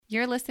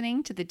You're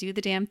listening to the Do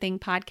the Damn Thing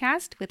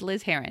podcast with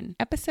Liz Heron,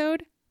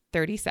 episode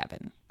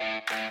 37.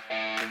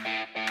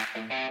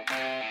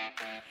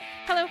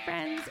 Hello,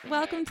 friends.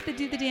 Welcome to the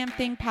Do the Damn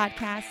Thing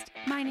podcast.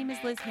 My name is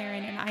Liz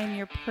Heron, and I am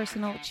your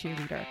personal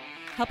cheerleader,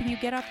 helping you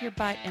get off your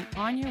butt and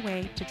on your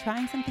way to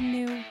trying something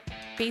new,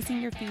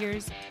 facing your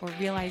fears, or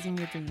realizing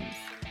your dreams.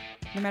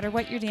 No matter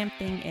what your damn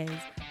thing is,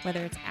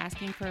 whether it's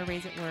asking for a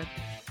raise at work,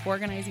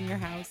 organizing your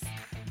house,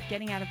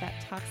 getting out of that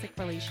toxic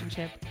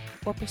relationship,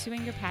 or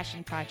pursuing your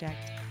passion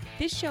project,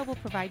 this show will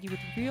provide you with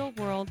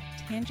real-world,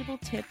 tangible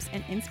tips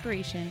and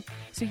inspiration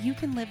so you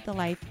can live the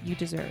life you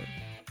deserve.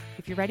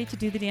 If you're ready to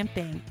do the damn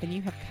thing, then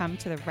you have come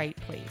to the right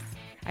place.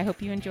 I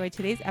hope you enjoyed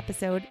today's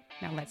episode.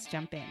 Now let's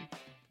jump in.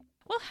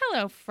 Well,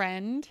 hello,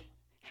 friend.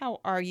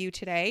 How are you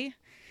today?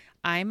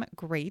 I'm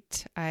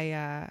great.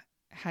 I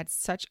had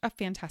such a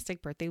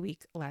fantastic birthday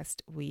week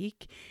last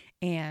week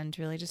and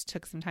really just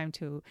took some time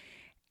to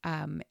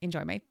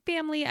enjoy my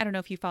family. I don't know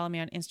if you follow me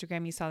on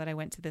Instagram. You saw that I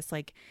went to this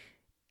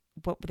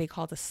what they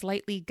called a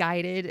slightly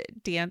guided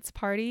dance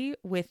party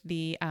with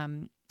the, I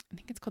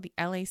think it's called the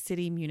LA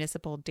City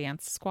Municipal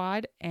Dance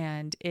Squad.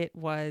 And it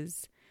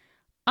was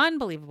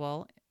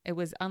unbelievable. It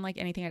was unlike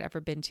anything I'd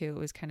ever been to. It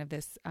was kind of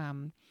this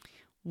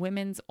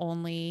women's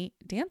only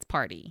dance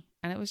party.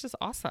 And it was just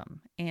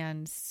awesome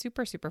and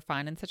super, super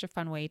fun and such a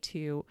fun way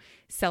to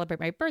celebrate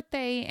my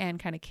birthday and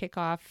kind of kick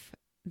off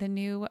the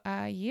new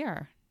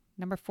year,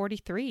 number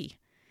 43.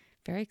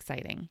 Very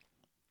exciting.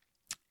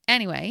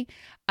 Anyway,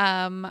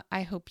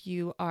 I hope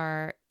you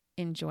are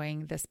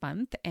enjoying this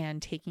month and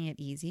taking it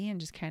easy and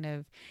just kind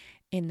of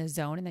in the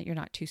zone and that you're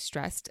not too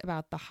stressed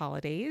about the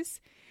holidays.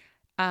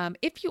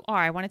 If you are,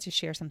 I wanted to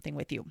share something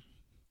with you.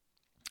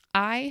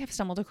 I have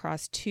stumbled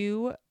across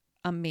two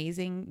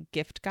amazing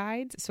gift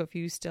guides. So if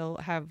you still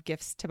have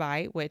gifts to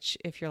buy, which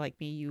if you're like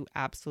me, you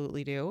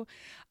absolutely do.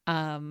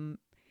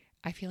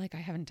 I feel like I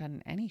haven't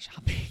done any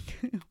shopping,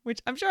 which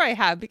I'm sure I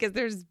have because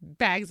there's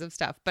bags of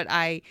stuff, but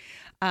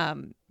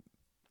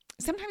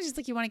sometimes it's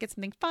like you want to get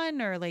something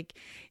fun or like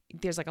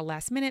there's like a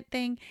last minute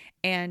thing.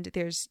 And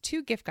there's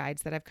two gift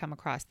guides that I've come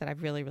across that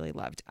I've really, really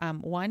loved.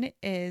 One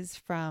is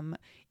from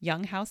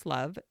Young House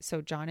Love. So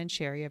John and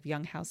Sherry of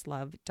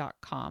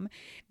younghouselove.com.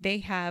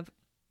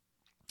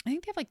 I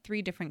think they have like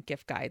 3 different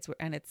gift guides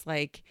and it's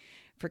like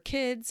for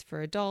kids,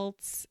 for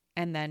adults,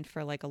 and then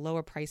for like a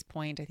lower price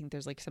point. I think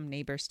there's like some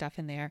neighbor stuff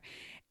in there.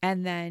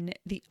 And then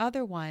the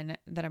other one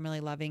that I'm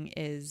really loving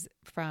is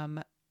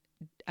from,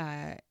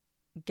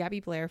 Gabby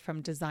Blair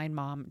from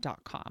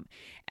designmom.com.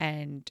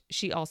 And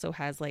she also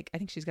has I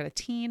think she's got a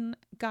teen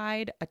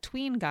guide, a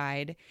tween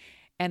guide,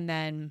 and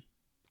then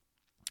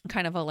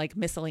kind of a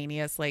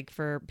miscellaneous,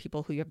 for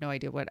people who you have no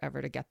idea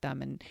whatever to get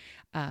them. And,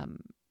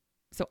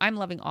 so I'm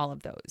loving all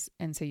of those.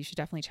 And so you should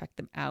definitely check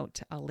them out.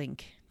 I'll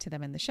link to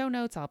them in the show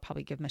notes. I'll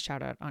probably give them a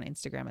shout out on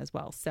Instagram as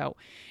well. So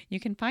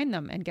you can find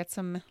them and get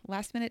some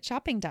last minute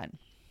shopping done.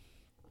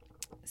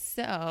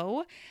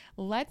 So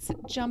let's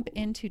jump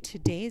into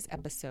today's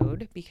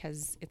episode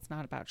because it's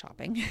not about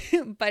shopping,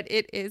 but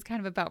it is kind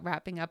of about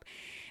wrapping up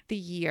the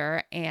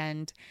year.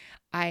 And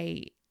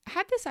I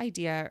had this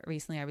idea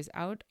recently. I was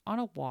out on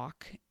a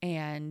walk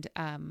and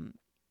I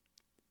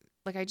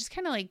just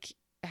kind of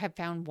have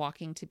found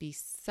walking to be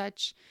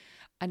such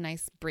a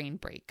nice brain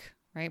break,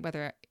 right?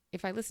 Whether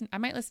if I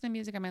might listen to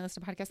music, I might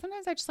listen to podcasts.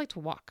 Sometimes I just like to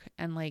walk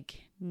and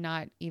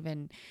not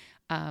even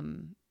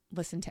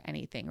listen to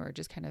anything or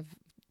just kind of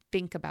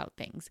think about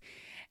things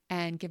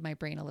and give my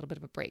brain a little bit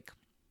of a break.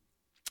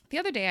 The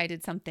other day I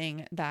did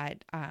something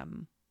that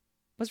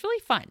was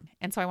really fun.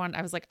 And so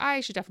I was like,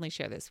 I should definitely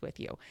share this with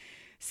you.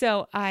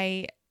 So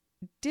I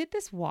did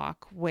this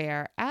walk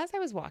where as I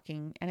was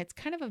walking, and it's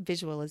kind of a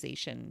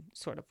visualization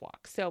sort of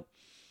walk. So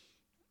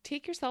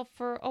take yourself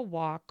for a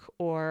walk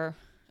or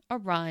a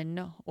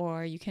run,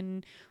 or you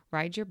can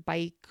ride your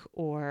bike,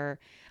 or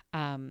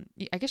I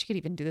guess you could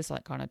even do this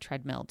on a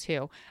treadmill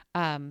too.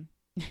 I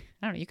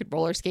don't know, you could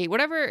roller skate,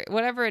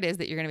 whatever it is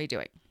that you're going to be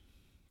doing.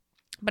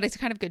 But it's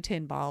kind of good to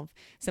involve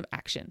some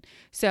action.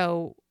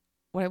 So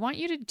what I want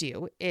you to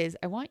do is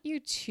I want you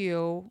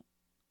to,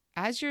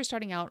 as you're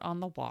starting out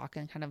on the walk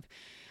and kind of,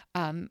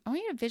 I want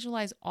you to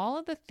visualize all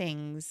of the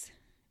things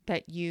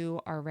that you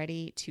are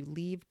ready to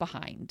leave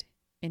behind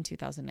in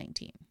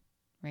 2019,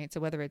 right? So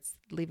whether it's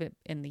leave it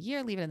in the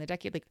year, leave it in the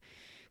decade,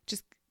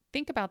 just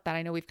think about that.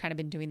 I know we've kind of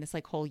been doing this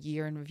whole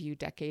year in review,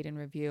 decade in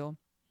review.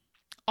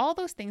 All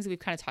those things that we've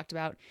kind of talked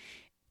about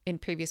in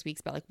previous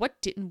weeks about what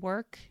didn't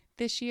work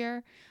this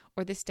year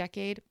or this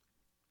decade,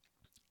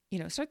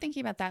 start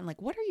thinking about that and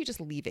what are you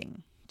just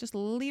leaving? Just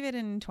leave it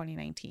in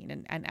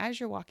 2019. And as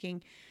you're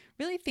walking,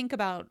 really think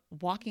about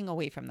walking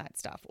away from that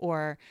stuff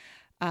or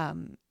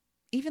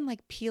even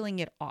peeling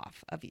it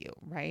off of you,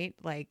 right?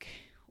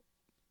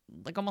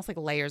 Almost like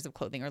layers of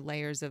clothing or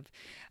layers of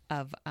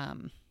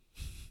almost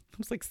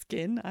like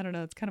skin. I don't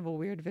know. It's kind of a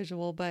weird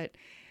visual, but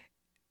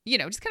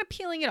just kind of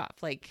peeling it off.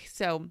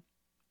 So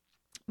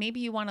maybe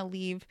you want to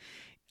leave,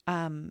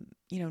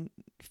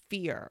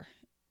 fear,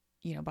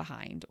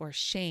 behind, or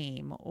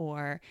shame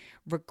or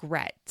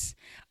regret.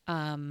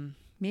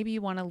 Maybe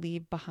you want to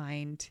leave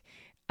behind,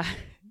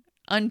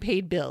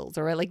 unpaid bills,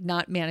 or like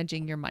not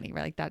managing your money,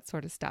 right? Like that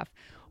sort of stuff.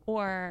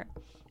 Or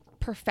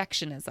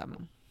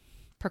perfectionism,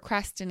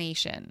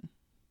 procrastination,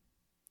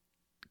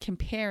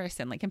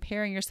 comparison, like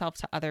comparing yourself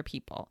to other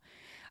people.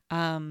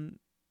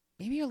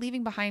 Maybe you're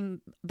leaving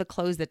behind the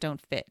clothes that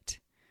don't fit,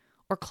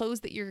 or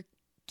clothes that you're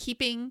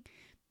keeping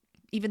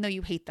even though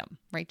you hate them,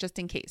 right? Just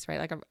in case, right?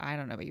 Like, I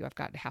don't know about you, I've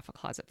got half a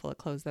closet full of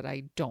clothes that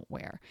I don't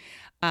wear.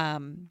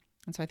 And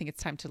so I think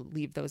it's time to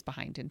leave those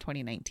behind in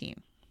 2019.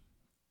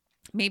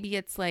 Maybe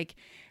it's like,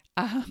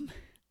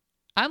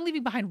 I'm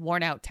leaving behind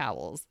worn out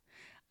towels.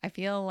 I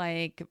feel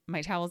like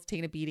my towels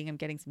taking a beating. I'm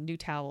getting some new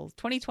towels.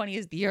 2020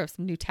 is the year of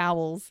some new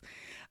towels.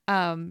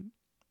 Maybe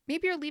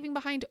you're leaving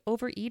behind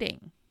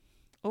overeating,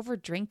 over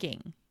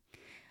drinking,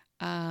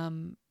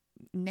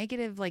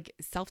 negative like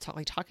self-talk,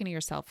 like talking to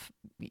yourself,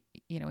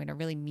 in a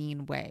really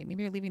mean way.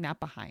 Maybe you're leaving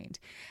that behind.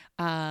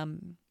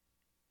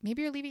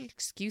 Maybe you're leaving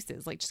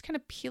excuses, like just kind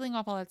of peeling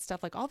off all that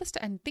stuff, like all this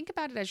stuff, and think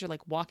about it as you're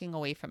like walking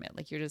away from it.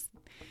 Like you're just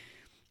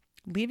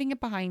leaving it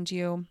behind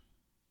you,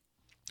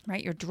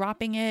 right? You're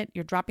dropping it.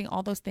 You're dropping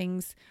all those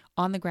things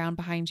on the ground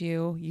behind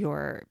you.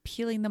 You're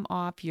peeling them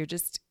off. You're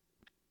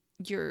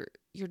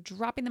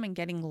dropping them and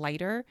getting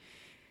lighter,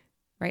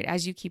 right?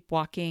 As you keep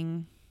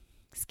walking,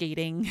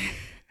 skating,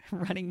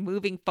 running,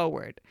 moving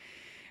forward,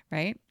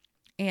 right?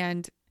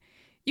 And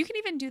you can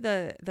even do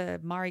the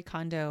Marie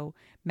Kondo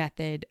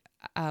method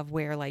of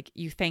where like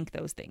you thank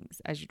those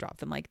things as you drop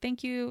them. Like,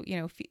 thank you,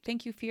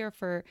 thank you, fear,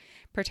 for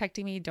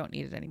protecting me. Don't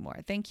need it anymore.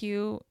 Thank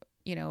you,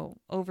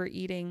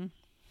 overeating.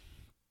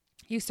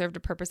 You served a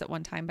purpose at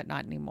one time, but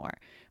not anymore,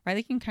 right?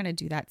 Like you can kind of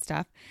do that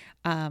stuff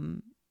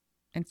and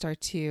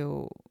start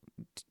to,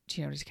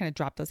 just kind of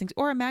drop those things.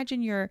 Or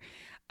imagine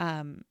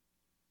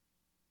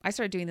I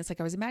started doing this,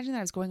 like I was imagining that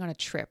I was going on a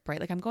trip, right?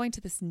 Like I'm going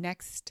to this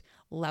next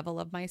level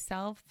of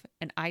myself,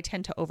 and I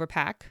tend to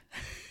overpack.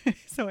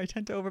 So I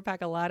tend to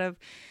overpack a lot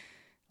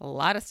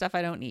of stuff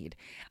I don't need.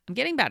 I'm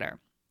getting better.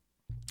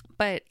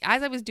 But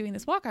as I was doing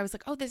this walk, I was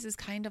like, oh, this is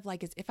kind of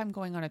like as if I'm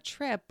going on a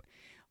trip,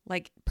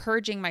 like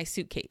purging my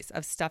suitcase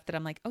of stuff that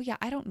I'm like, oh yeah,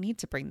 I don't need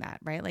to bring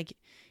that, right? Like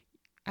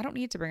I don't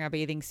need to bring a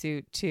bathing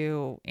suit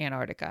to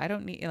Antarctica. I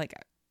don't need, like,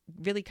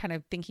 really kind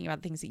of thinking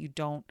about things that you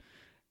don't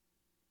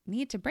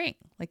need to bring.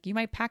 Like you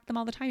might pack them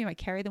all the time. You might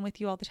carry them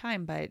with you all the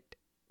time, but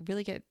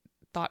really get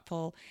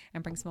thoughtful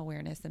and bring some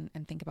awareness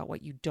and think about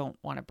what you don't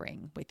want to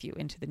bring with you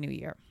into the new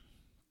year.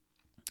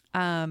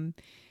 And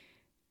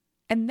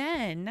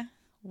then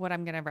what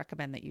I'm going to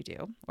recommend that you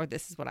do, or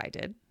this is what I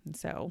did, and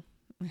so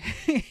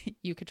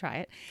you could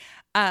try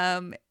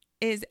it,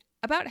 is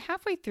about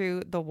halfway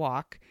through the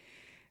walk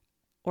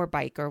or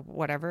bike or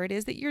whatever it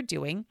is that you're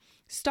doing,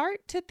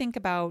 start to think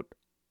about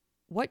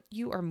what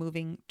you are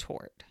moving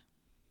toward.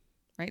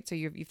 Right? So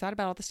you've thought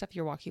about all the stuff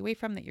you're walking away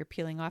from, that you're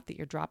peeling off, that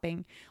you're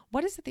dropping.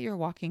 What is it that you're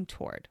walking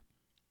toward?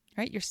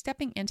 Right? You're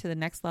stepping into the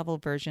next level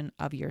version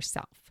of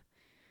yourself.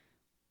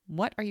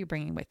 What are you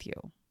bringing with you?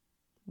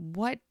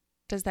 What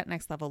does that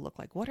next level look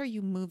like? What are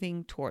you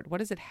moving toward? What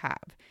does it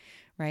have?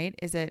 Right?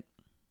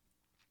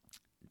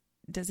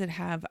 Does it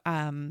have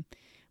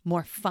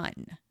more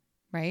fun?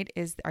 Right?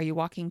 Are you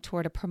walking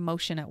toward a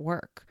promotion at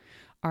work?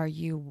 Are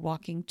you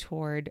walking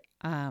toward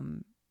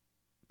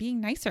being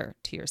nicer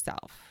to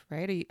yourself,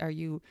 right? Are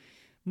you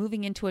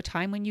moving into a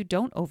time when you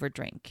don't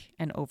overdrink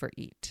and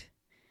overeat,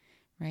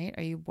 right?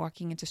 Are you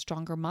walking into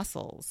stronger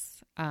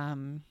muscles,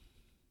 right?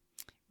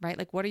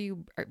 Like what are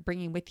you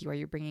bringing with you? Are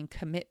you bringing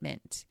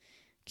commitment,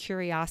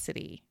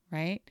 curiosity,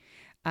 right?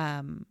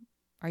 Are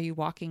you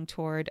walking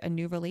toward a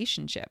new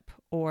relationship,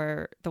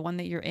 or the one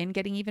that you're in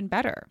getting even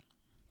better?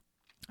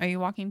 Are you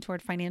walking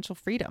toward financial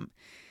freedom,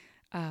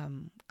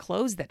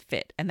 clothes that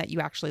fit and that you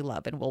actually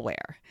love and will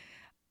wear?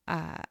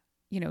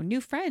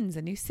 New friends,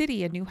 a new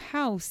city, a new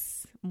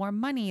house, more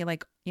money,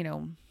 like,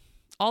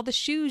 all the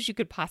shoes you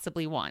could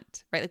possibly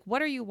want, right? Like,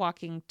 what are you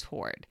walking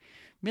toward?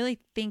 Really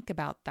think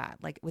about that.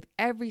 Like with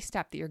every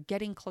step that you're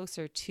getting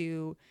closer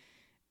to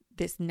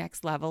this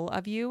next level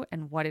of you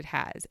and what it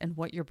has and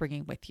what you're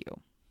bringing with you.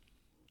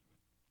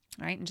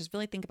 All right. And just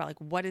really think about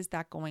like, what is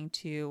that going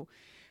to,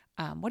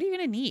 what are you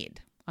going to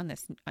need on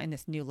this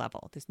new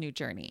level, this new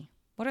journey?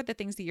 What are the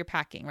things that you're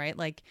packing, right?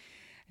 Like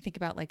I think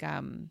about like,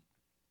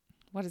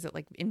 what is it,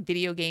 like in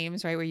video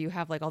games, right? Where you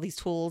have like all these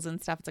tools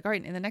and stuff. It's like, all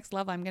right, in the next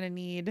level, I'm going to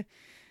need,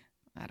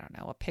 I don't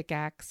know, a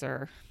pickaxe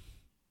or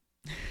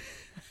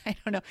I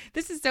don't know.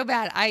 This is so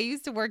bad. I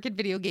used to work in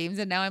video games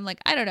and now I'm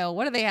like, I don't know.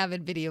 What do they have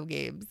in video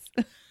games?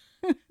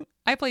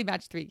 I play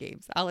match 3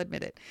 games. I'll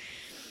admit it.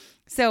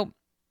 So,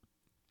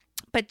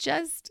 but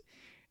just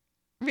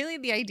really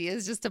the idea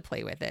is just to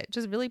play with it.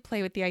 Just really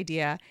play with the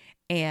idea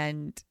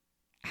and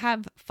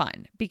have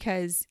fun,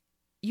 because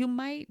you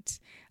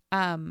might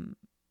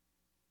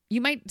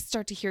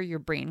start to hear your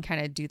brain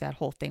kind of do that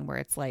whole thing where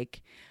it's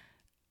like,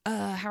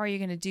 how are you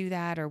going to do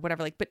that or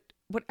whatever? Like, but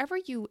whatever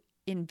you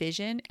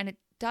envision, and it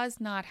does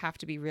not have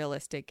to be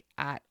realistic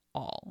at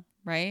all,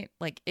 right?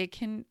 Like it's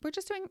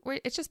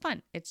just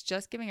fun. It's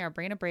just giving our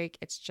brain a break.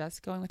 It's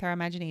just going with our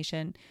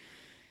imagination.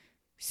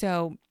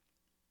 So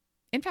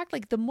in fact,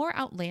 like the more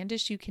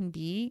outlandish you can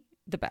be,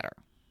 the better.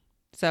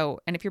 So,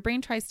 and if your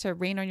brain tries to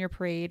rain on your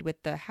parade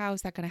with the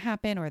how's that going to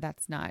happen, or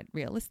that's not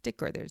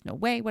realistic, or there's no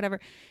way,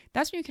 whatever,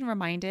 that's when you can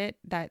remind it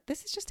that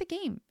this is just a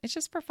game. It's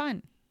just for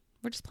fun.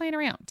 We're just playing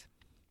around.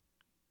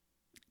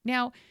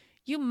 Now,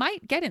 you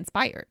might get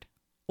inspired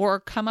or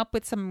come up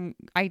with some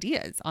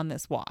ideas on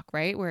this walk,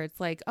 right? Where it's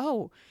like,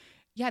 oh,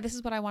 yeah, this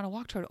is what I want to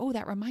walk toward. Oh,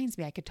 that reminds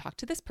me, I could talk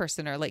to this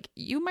person, or like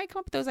you might come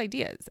up with those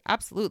ideas.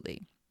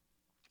 Absolutely.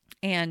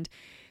 And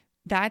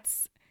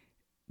that's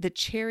the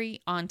cherry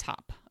on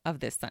top of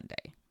this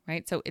sundae,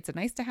 right? So it's a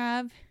nice to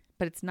have,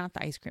 but it's not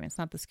the ice cream. It's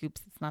not the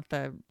scoops. It's not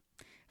the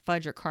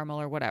fudge or caramel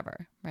or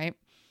whatever, right?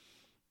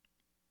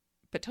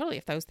 But totally,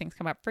 if those things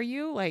come up for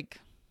you, like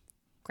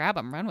grab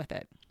them, run with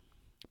it.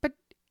 But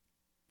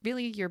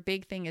really your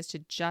big thing is to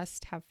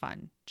just have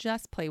fun,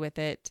 just play with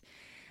it.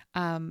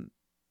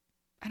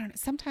 I don't know,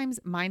 sometimes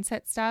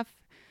mindset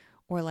stuff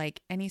or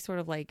like any sort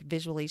of like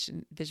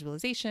visualization,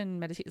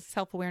 meditation,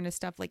 self-awareness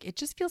stuff, like it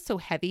just feels so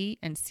heavy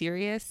and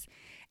serious.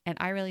 And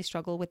I really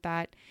struggle with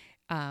that.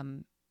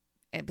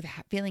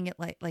 Feeling it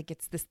like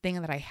it's this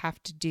thing that I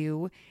have to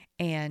do.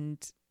 And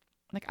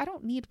like, I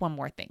don't need one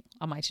more thing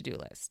on my to-do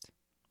list,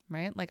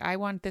 right? Like I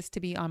want this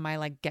to be on my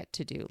like get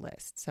to do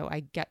list. So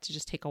I get to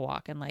just take a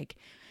walk and like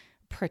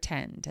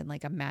pretend and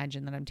like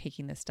imagine that I'm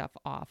taking this stuff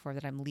off, or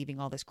that I'm leaving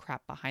all this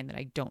crap behind that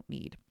I don't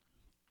need.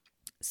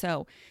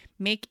 So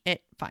make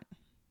it fun,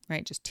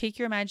 right? Just take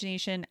your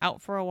imagination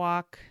out for a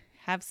walk,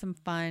 have some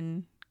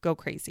fun, go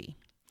crazy.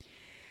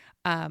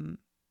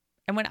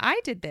 And when I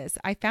did this,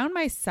 I found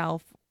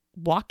myself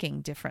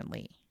walking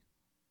differently.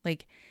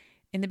 Like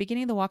in the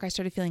beginning of the walk, I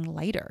started feeling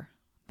lighter.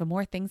 The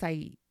more things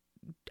I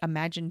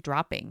imagined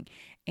dropping,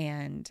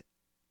 and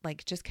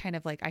like, just kind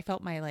of like, I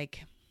felt my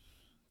like,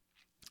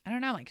 I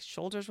don't know, like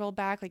shoulders rolled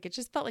back. Like it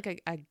just felt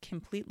like a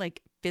complete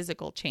like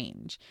physical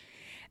change.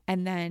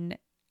 And then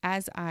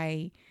as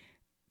I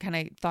kind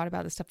of thought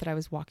about the stuff that I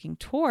was walking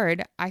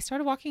toward, I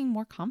started walking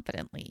more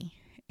confidently.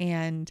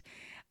 And,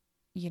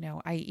 you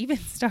know, I even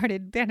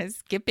started kind of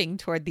skipping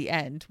toward the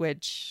end,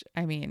 which,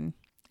 I mean,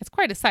 it's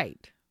quite a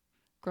sight.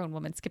 Grown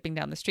woman skipping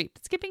down the street.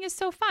 But skipping is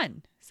so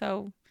fun.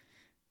 So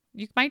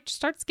you might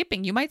start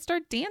skipping. You might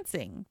start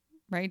dancing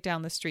right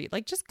down the street.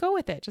 Like, just go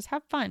with it. Just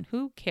have fun.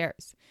 Who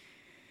cares?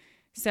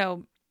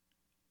 So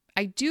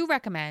I do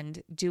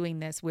recommend doing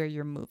this where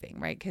you're moving,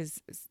 right? Because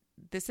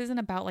this isn't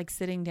about like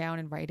sitting down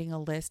and writing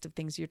a list of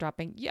things you're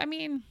dropping. I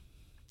mean,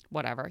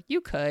 whatever,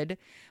 you could,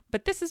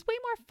 but this is way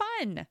more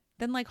fun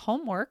than like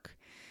homework,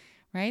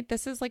 right?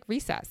 This is like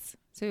recess.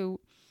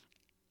 So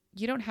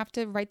you don't have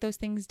to write those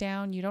things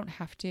down. You don't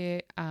have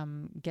to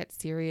get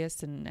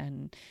serious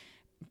and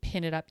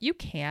pin it up. You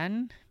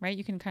can, right?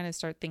 You can kind of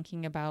start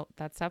thinking about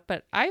that stuff.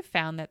 But I've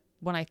found that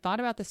when I thought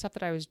about the stuff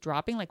that I was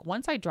dropping, like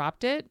once I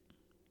dropped it,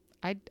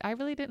 I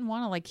really didn't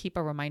want to like keep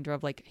a reminder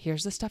of like,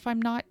 here's the stuff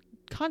I'm not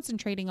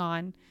concentrating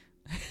on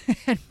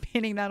and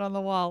pinning that on the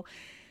wall.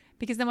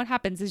 Because then what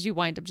happens is you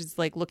wind up just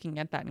like looking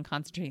at that and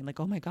concentrating like,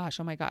 oh my gosh.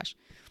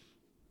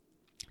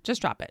 Just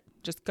drop it.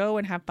 Just go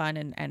and have fun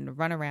and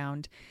run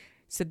around.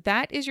 So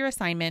that is your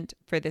assignment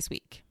for this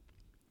week.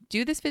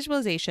 Do this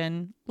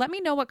visualization. Let me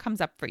know what comes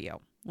up for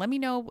you. Let me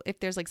know if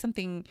there's like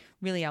something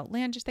really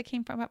outlandish that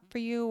came up for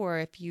you, or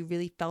if you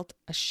really felt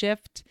a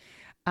shift.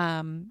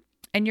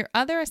 And your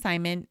other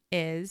assignment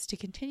is to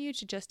continue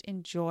to just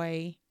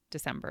enjoy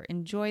December.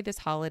 Enjoy this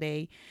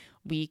holiday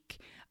week.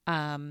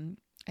 I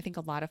think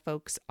a lot of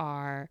folks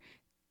are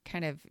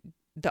kind of,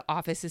 the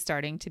office is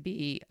starting to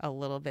be a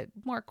little bit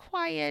more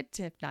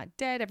quiet, if not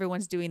dead.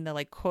 Everyone's doing the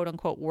like quote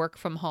unquote work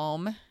from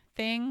home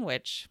thing,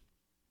 which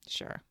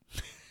sure,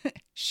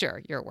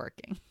 sure, you're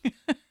working.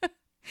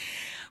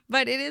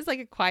 But it is like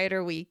a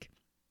quieter week.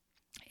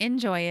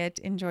 Enjoy it.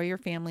 Enjoy your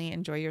family.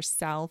 Enjoy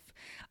yourself.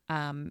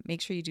 Make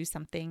sure you do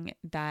something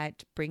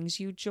that brings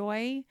you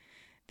joy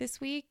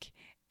this week.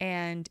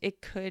 And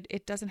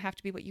it doesn't have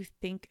to be what you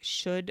think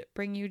should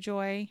bring you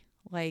joy.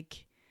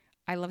 Like,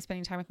 I love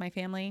spending time with my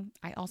family.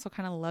 I also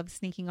kind of love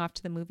sneaking off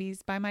to the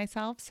movies by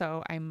myself.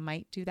 So I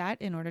might do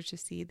that in order to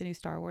see the new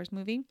Star Wars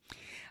movie.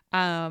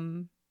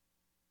 Because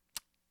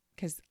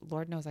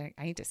Lord knows I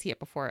need to see it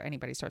before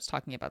anybody starts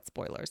talking about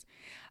spoilers.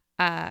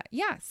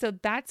 So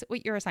that's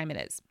what your assignment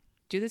is.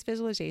 Do this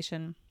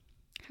visualization,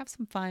 have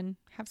some fun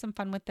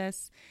with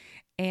this.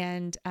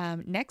 And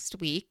next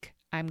week,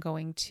 I'm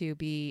going to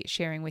be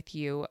sharing with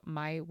you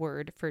my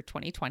word for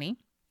 2020.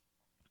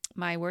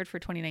 My word for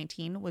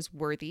 2019 was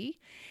worthy.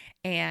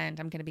 And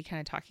I'm going to be kind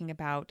of talking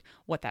about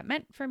what that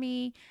meant for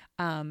me,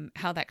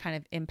 how that kind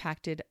of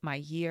impacted my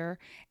year,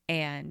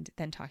 and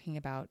then talking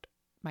about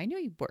my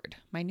new word,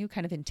 my new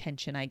kind of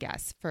intention, I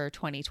guess, for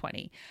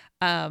 2020.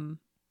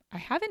 I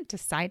haven't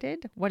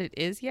decided what it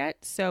is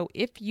yet. So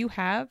if you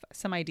have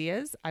some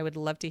ideas, I would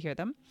love to hear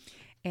them.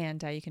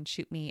 And you can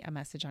shoot me a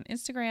message on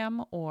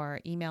Instagram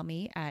or email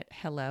me at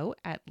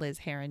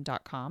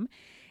hello@lizheron.com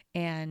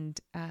and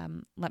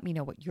let me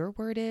know what your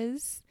word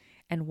is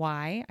and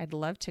why. I'd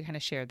love to kind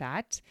of share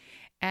that.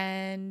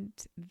 And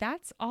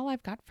that's all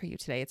I've got for you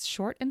today. It's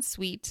short and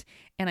sweet.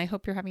 And I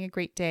hope you're having a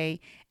great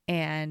day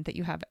and that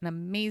you have an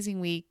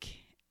amazing week.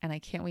 And I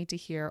can't wait to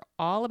hear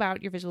all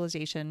about your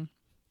visualization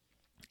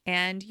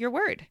and your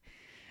word.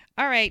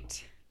 All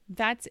right.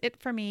 That's it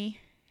for me.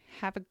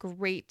 Have a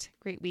great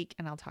week,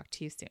 and I'll talk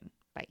to you soon.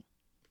 Bye.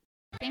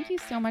 Thank you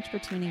so much for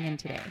tuning in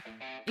today.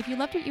 If you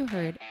loved what you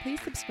heard,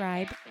 please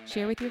subscribe,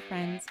 share with your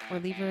friends, or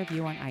leave a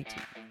review on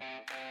iTunes.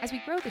 As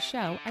we grow the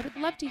show, I would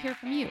love to hear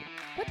from you.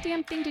 What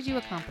damn thing did you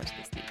accomplish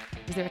this week?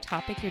 Is there a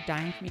topic you're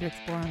dying for me to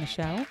explore on the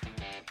show?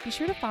 Be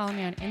sure to follow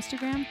me on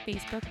Instagram,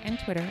 Facebook, and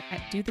Twitter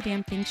at Do the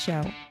Damn Thing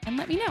Show, and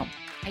let me know.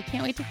 I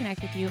can't wait to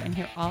connect with you and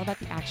hear all about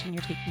the action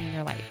you're taking in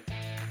your life.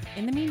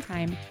 In the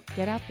meantime,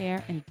 get out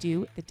there and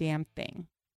do the damn thing.